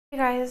Hey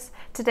guys,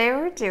 today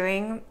we're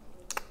doing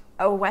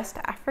a West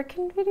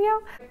African video.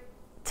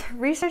 To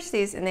research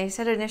these, and they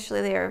said initially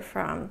they are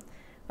from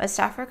West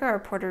Africa or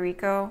Puerto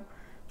Rico.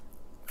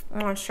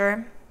 I'm not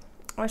sure.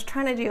 I was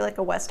trying to do like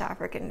a West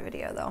African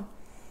video though.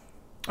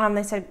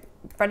 They said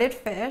breaded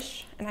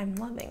fish, and I'm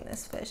loving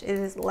this fish. It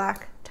is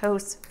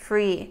lactose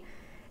free.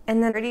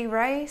 And then dirty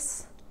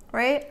rice,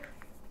 right?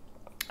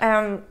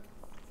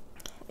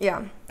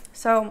 Yeah.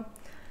 So,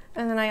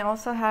 and then I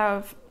also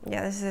have,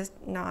 this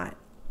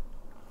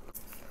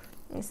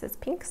is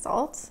pink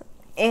salt,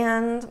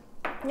 and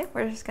yeah,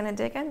 we're just gonna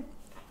dig in.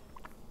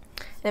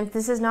 And if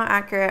this is not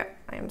accurate,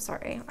 I am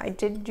sorry. I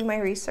did do my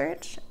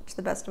research to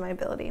the best of my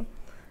ability.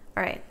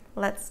 All right,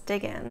 let's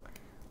dig in.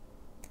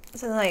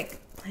 So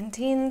like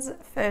plantains,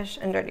 fish,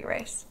 and dirty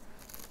rice.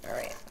 All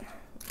right,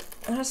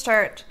 I'm gonna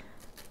start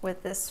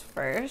with this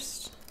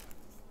first,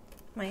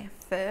 my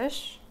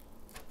fish.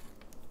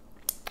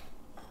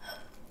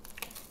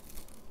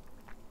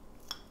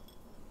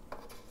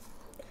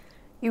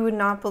 You would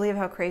not believe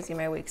how crazy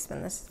my week's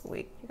been this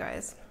week, you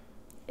guys.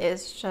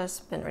 It's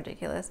just been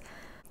ridiculous.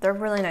 They're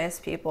really nice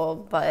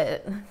people,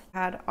 but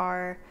had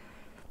our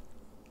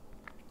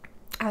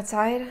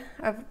outside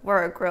of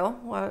our grill,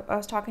 what I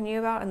was talking to you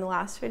about in the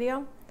last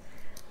video,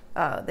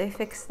 they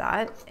fixed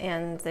that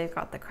and they've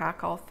got the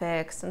crack all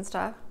fixed and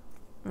stuff.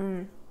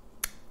 And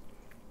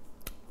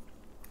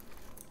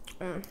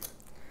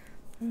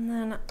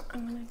then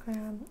I'm gonna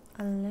grab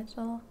a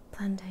little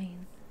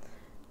plantain.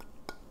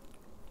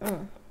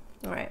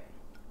 All right,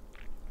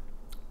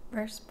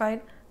 first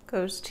bite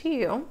goes to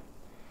you.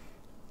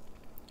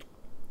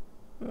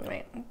 All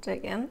right,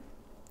 dig in.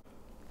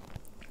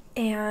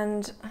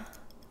 And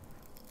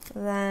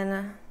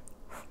then,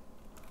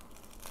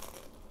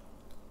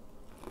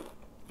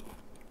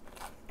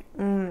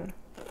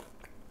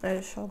 that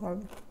is so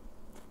good.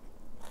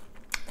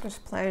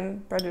 Just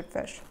plain breaded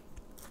fish.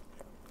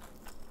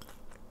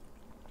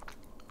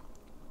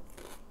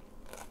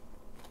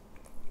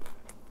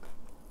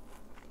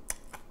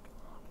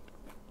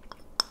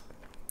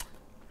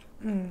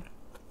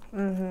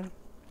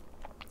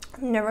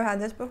 Never had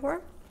this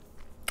before.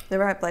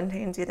 Never had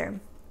plantains either.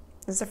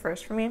 This is the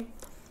first for me.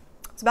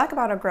 It's back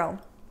about a grill.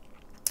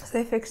 So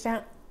they fixed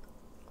it.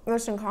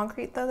 There's some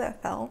concrete though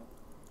that fell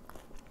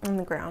on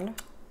the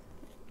ground.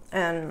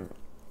 And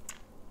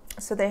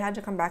so they had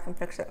to come back and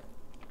fix it.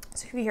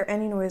 So if you hear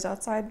any noise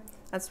outside,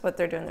 that's what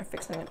they're doing. They're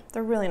fixing it.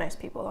 They're really nice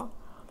people though.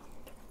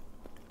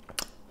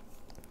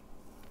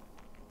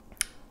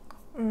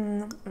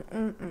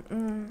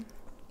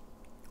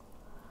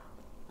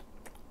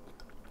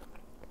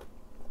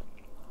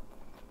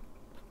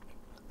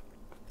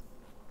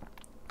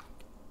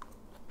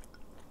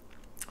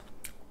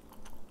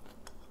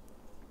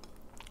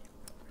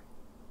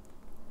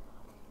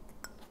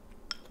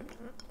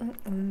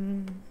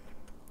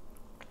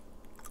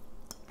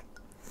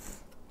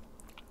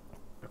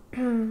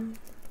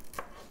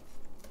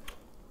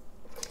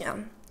 Yeah,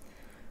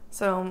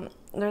 so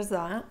there's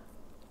that.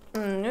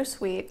 This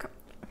week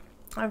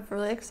I have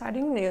really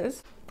exciting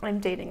news. I'm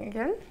dating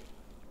again,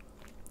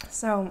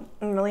 so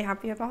I'm really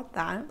happy about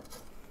that.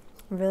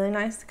 Really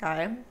nice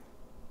guy.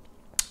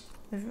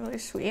 He's really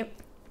sweet.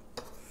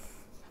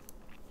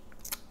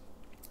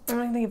 I'm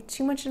not gonna give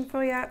too much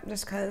info yet,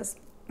 just because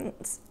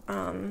it's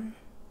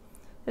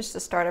the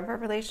start of our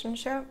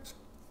relationship,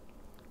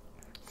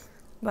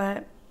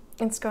 but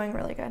it's going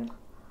really good.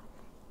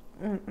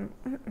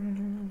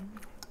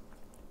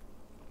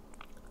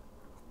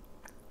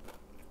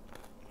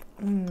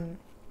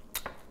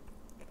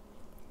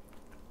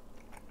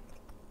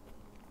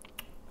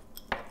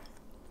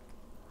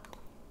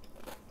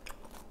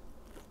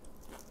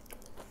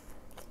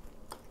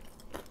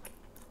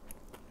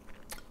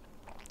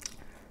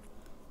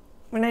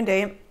 When I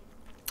date,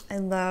 I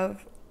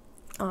love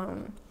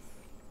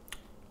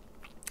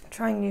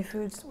trying new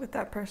foods with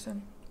that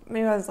person.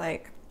 Because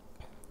like,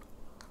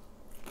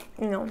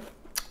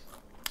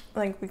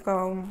 like we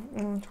go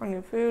try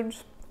new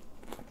foods,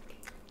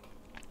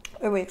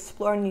 or we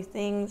explore new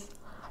things.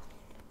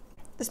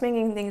 Just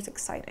making things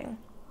exciting.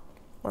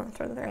 Well, that's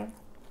sort of thing.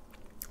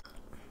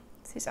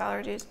 It's these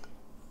allergies.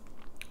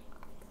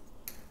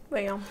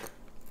 But yeah.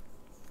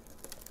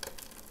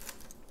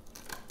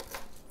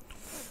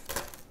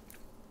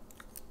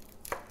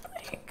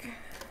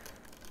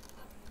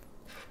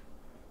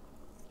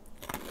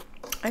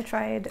 I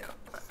tried,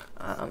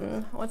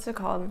 what's it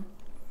called?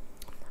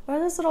 What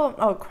are those little,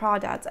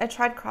 crawdads. I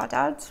tried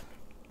crawdads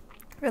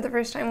for the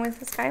first time with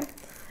this guy,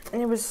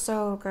 and it was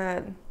so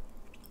good.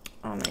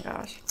 Oh my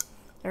gosh,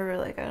 they're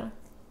really good.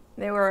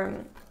 They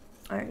were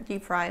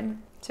deep fried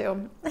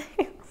too.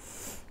 They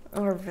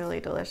were really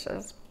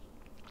delicious.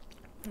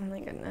 Oh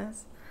my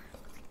goodness.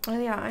 Oh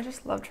yeah, I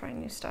just love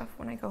trying new stuff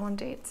when I go on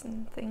dates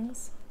and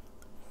things.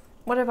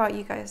 What about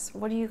you guys?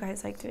 What do you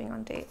guys like doing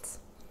on dates?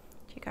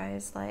 Do you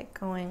guys like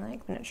going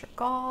like miniature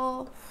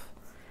golf?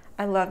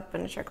 I love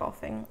miniature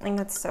golfing. I think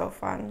that's so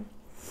fun.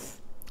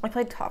 I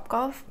played Top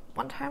Golf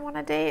one time on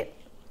a date.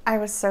 I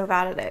was so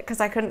bad at it because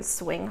I couldn't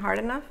swing hard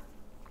enough.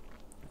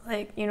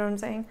 Like, you know what I'm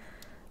saying?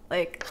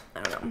 Like,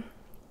 I don't know.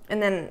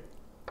 And then,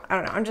 I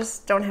don't know, I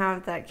just don't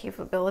have that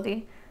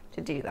capability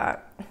to do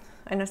that.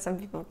 I know some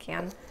people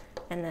can.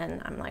 And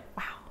then I'm like,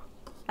 wow,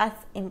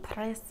 that's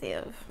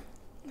impressive.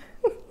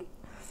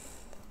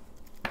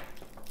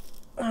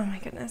 Oh my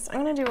goodness.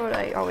 I'm gonna do what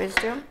I always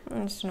do.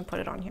 I'm just gonna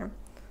put it on here.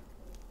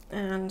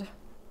 And,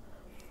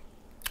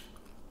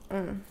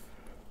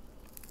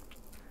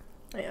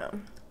 yeah.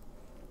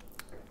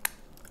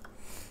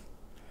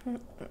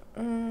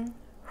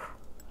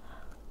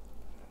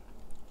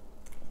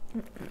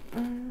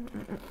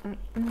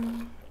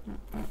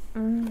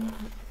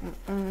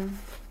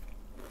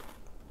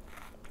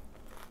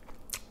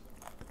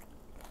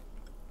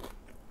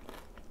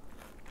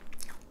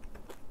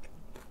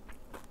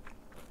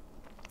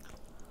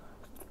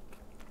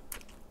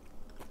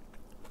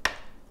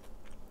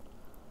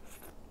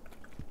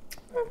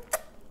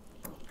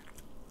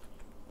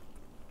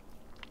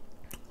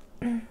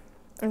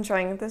 I'm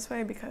trying it this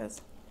way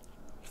because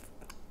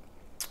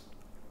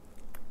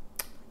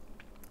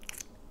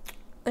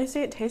they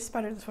say it tastes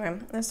better this way.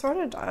 It sort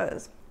of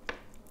does.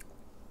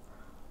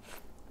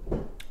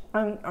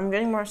 I'm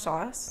getting more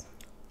sauce,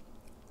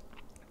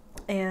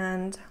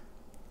 and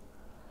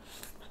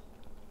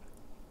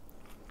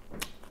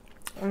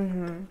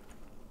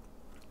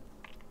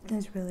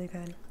it's really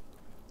good.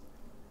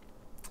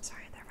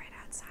 Sorry, they're right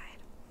outside.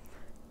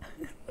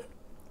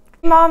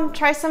 Mom,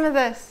 try some of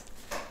this.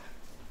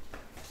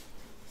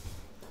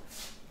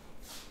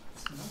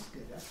 Smells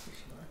good, that's for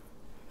sure.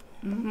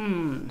 Do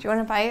you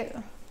want to bite?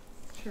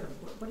 Sure.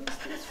 What is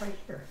this right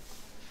here?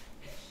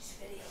 She's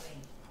videoing.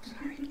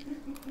 Sorry.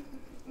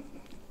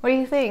 What do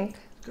you think?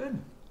 Good.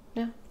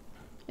 Yeah. You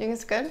think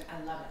it's good?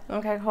 I love it.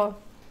 Okay, cool.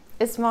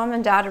 It's mom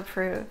and dad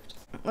approved.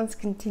 Let's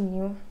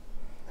continue.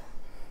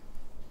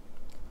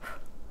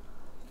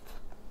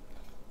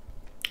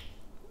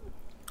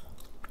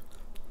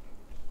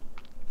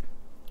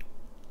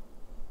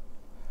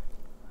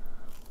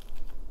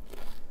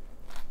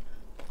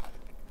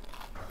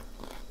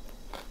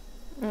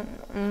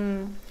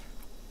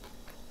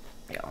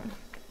 Yeah.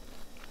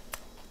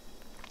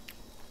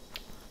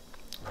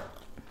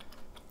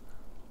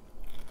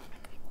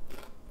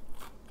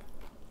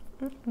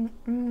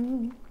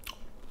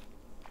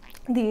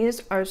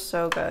 These are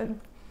so good.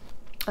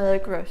 I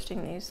like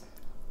roasting these.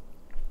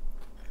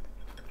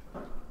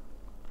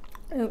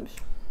 Oops,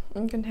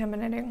 I'm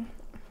contaminating.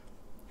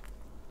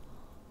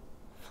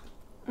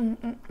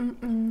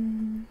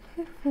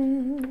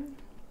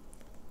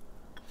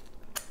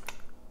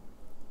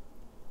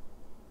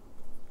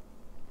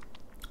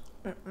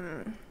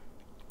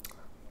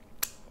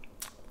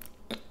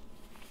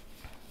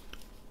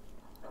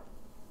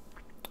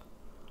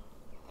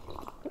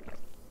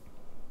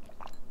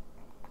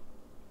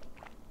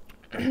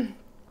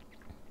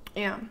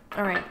 Yeah,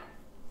 all right.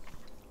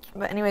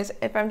 But anyways,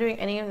 if I'm doing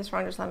any of this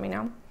wrong, just let me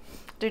know.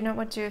 Do not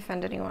want to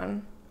offend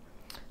anyone.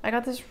 I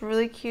got this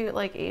really cute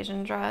like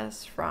Asian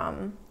dress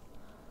from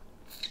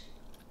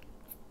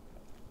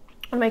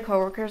one of my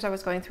coworkers. I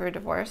was going through a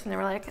divorce and they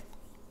were like,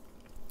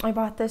 I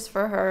bought this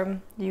for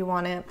her. Do you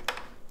want it?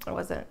 It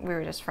wasn't, we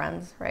were just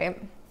friends,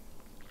 right?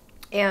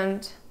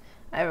 And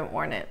I haven't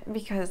worn it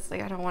because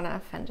like I don't want to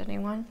offend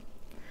anyone.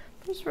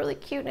 But it's really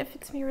cute and it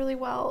fits me really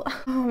well.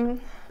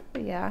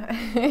 But yeah.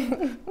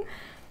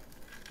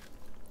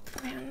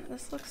 Man,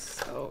 this looks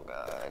so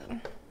good.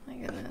 My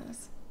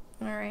goodness.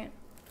 All right.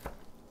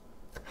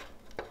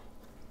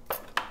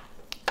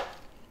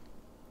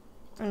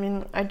 I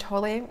mean, I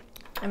totally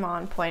am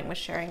on point with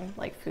sharing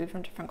like food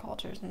from different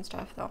cultures and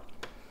stuff though.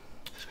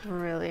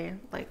 Really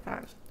like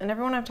that. And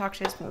everyone I've talked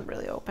to has been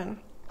really open.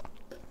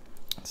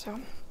 So,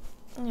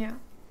 yeah.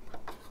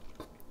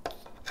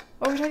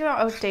 Oh, we're talking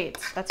about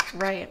dates. That's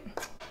right.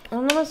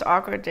 One of the most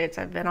awkward dates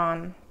I've been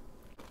on.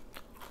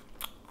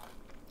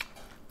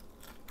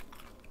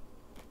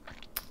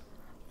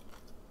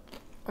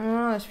 I don't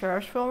know, this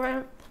Ferris wheel,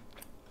 right?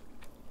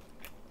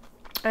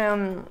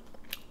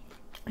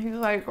 He was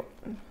like,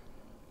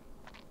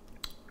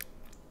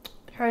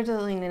 tried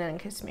to lean in and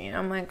kiss me.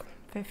 I'm like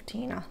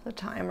 15 at the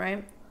time,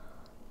 right?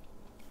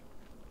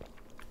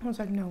 I was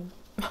like, no.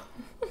 It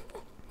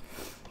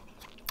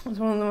was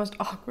one of the most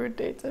awkward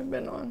dates I've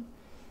been on.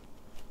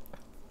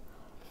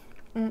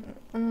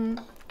 I'm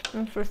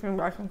switching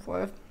back and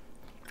forth.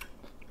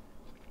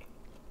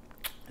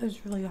 It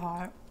was really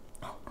hot.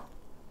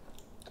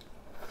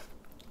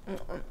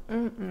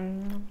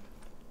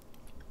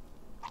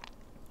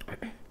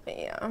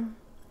 Yeah.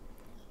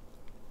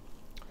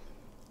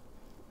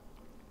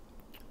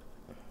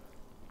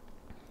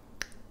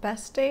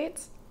 Best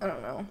dates? I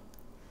don't know.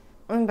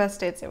 One of the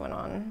best dates I went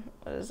on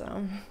was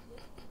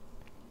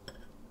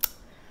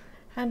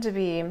had to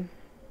be,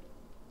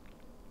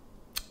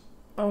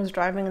 I was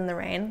driving in the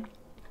rain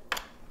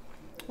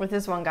with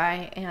this one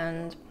guy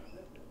and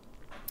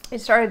it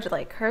started to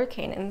like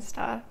hurricane and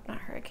stuff. Not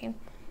hurricane.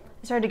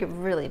 It started to get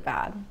really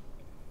bad.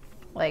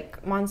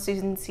 Like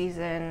monsoon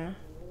season,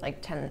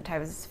 like 10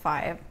 times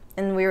 5.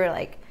 And we were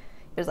like,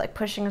 it was like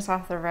pushing us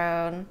off the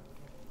road.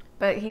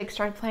 But he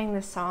started playing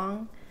this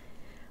song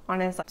on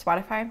his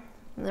Spotify.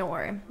 Don't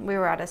worry, we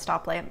were at a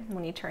stoplight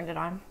when he turned it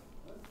on.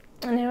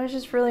 And it was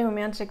just really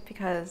romantic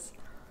because,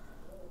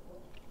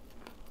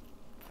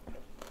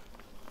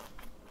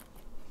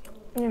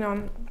 you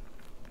know,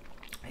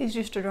 he's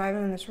used to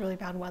driving in this really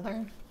bad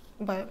weather,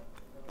 but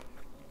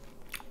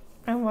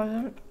I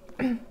wasn't.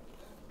 I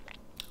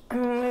mean,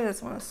 maybe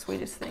that's one of the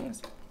sweetest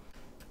things.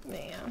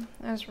 But yeah,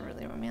 that was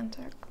really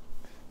romantic.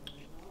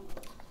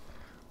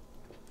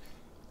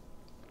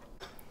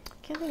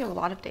 I can't think of a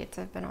lot of dates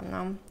I've been on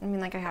though. I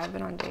mean, like I have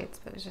been on dates,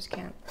 but I just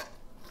can't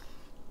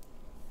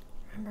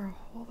remember a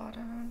whole lot of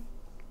them.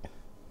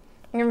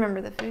 I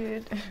remember the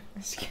food.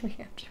 Just kidding,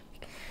 I'm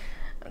joking.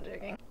 I'm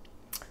joking.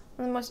 One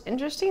of the most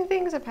interesting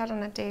things I've had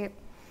on a date.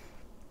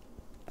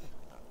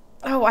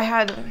 Oh, I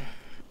had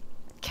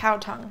cow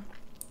tongue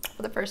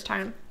for the first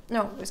time.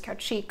 No, it was cow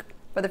cheek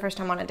for the first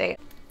time on a date.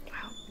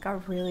 Wow, it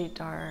got really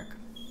dark.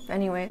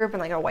 Anyway, I grew up in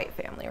like a white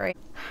family, right?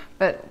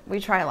 But we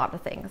try a lot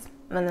of things.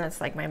 And then it's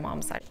like my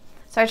mom's side.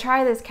 So I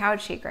tried this cow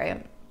cheek,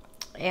 right?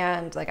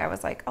 And like I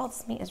was like, oh,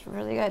 this meat is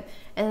really good.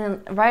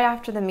 And then right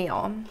after the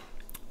meal,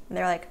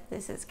 they're like,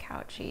 this is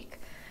cow cheek.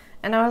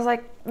 And I was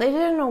like, they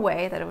did it in a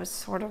way that it was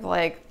sort of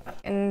like,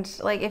 and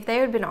like if they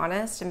had been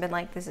honest and been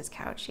like, this is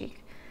cow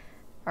cheek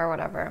or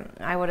whatever,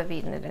 I would have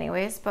eaten it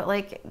anyways. But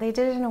like they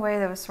did it in a way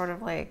that was sort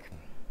of like,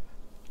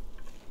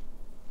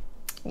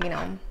 you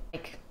know,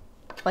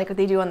 like what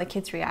they do on the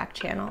Kids React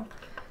channel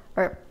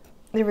or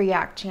the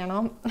React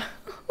channel.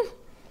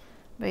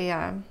 But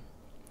yeah,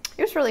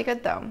 it was really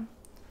good though.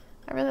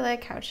 I really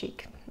like cow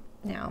cheek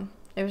now.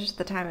 It was just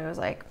the time it was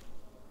like,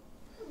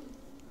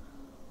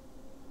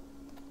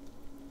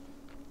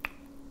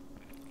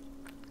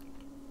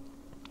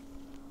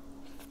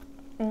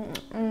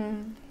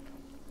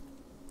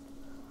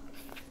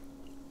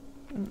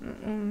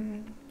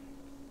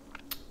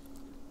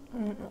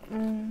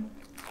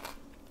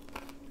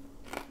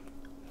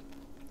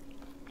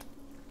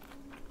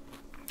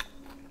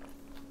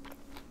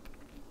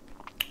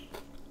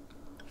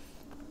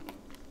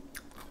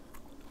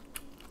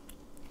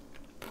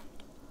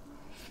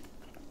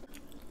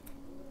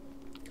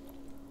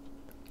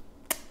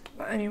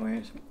 But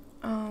anyways,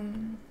 yeah.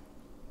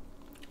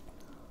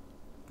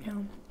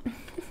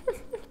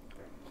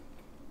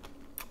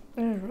 It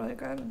was really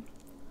good.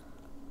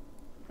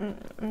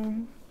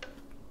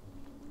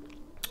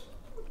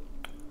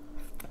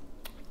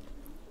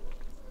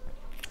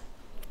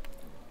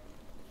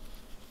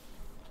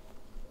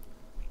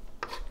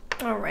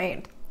 All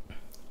right.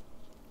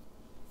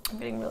 I'm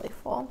getting really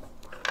full.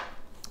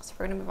 So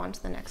we're gonna move on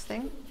to the next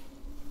thing,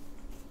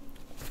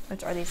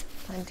 which are these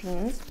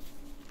plantains.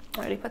 I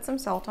already put some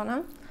salt on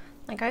them,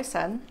 like I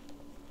said.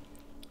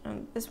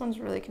 This one's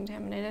really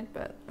contaminated,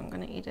 but I'm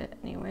gonna eat it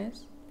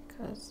anyways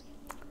because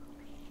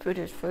food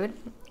is food.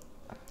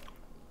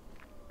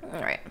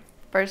 All right,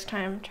 first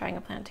time trying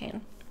a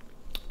plantain.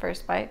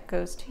 First bite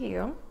goes to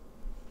you.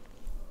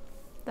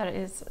 That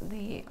is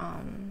the,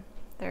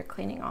 they're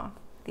cleaning off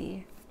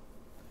the,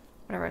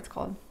 whatever it's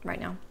called right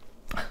now,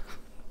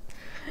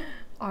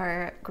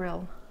 our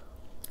grill.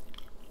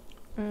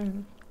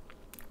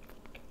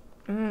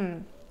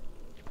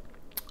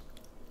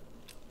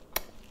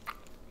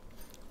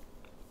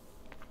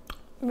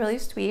 Really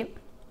sweet.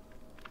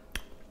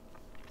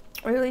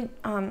 Really,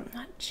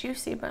 not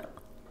juicy, but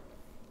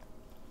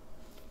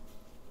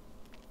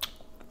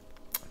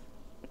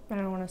I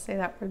don't want to say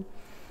that word.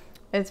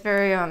 It's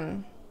very,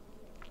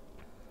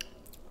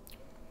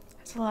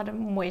 it's a lot of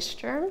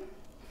moisture,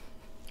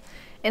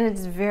 and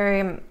it's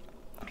very,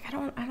 like, I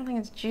don't think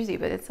it's juicy,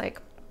 but it's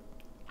like,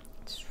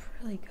 it's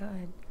really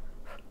good.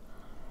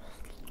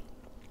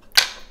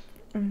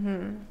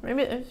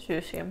 Maybe it is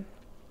juicy.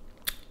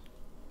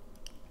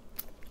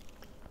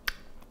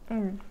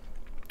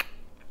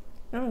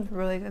 That was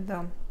really good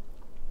though.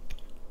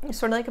 It's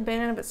sort of like a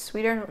banana, but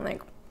sweeter,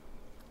 like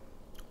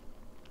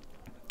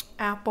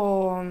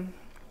apple,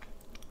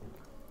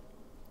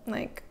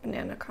 like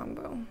banana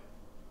combo.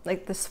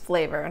 Like this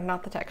flavor,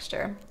 not the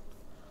texture.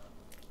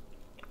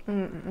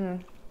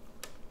 Glad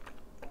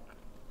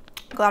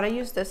I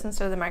used this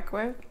instead of the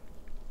microwave.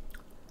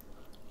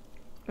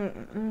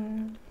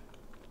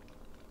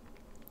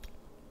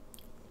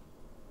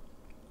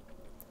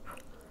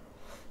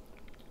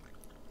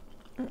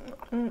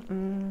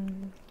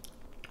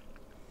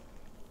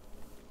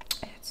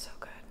 It's so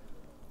good.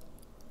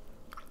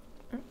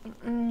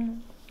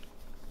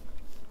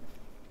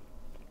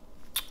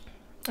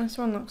 This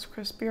one looks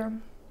crispier.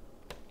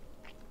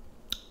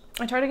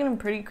 I tried to get them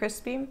pretty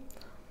crispy,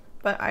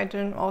 but I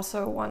didn't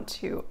also want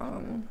to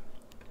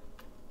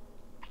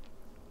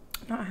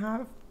not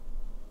have,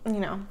 you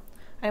know,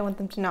 I didn't want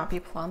them to not be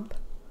plump.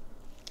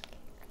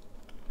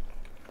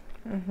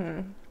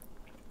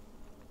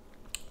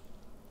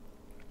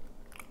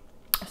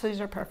 So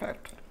these are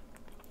perfect.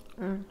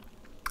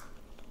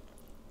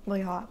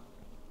 Really hot.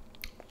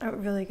 Oh,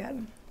 really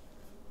good.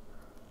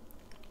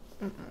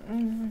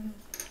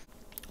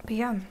 But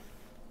yeah,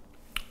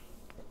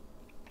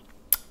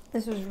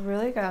 this was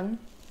really good. I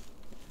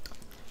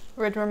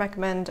would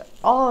recommend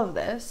all of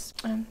this.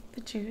 The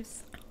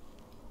juice.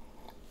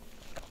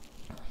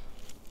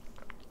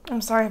 I'm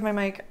sorry if my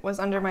mic was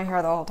under my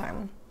hair the whole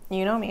time.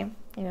 You know me.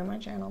 You know my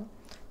channel.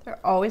 There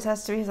always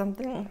has to be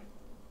something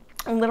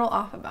a little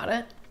off about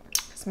it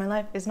because my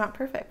life is not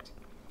perfect.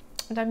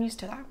 And I'm used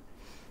to that.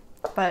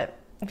 But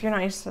if you're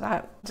not used to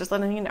that, just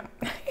letting you know.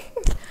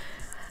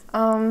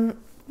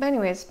 But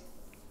anyways,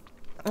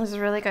 it was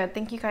really good.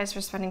 Thank you guys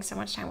for spending so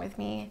much time with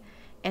me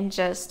and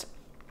just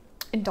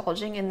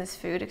indulging in this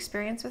food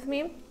experience with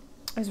me.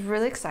 It was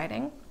really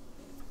exciting.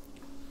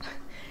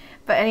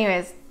 But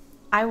anyways,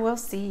 I will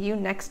see you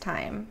next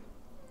time.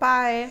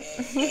 Bye.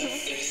 Fire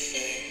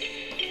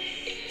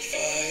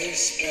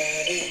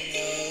spreading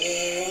all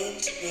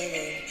around my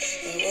room.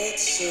 My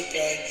world's so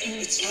bright,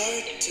 it's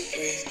hard to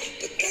breathe,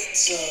 but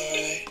that's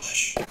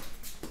alright.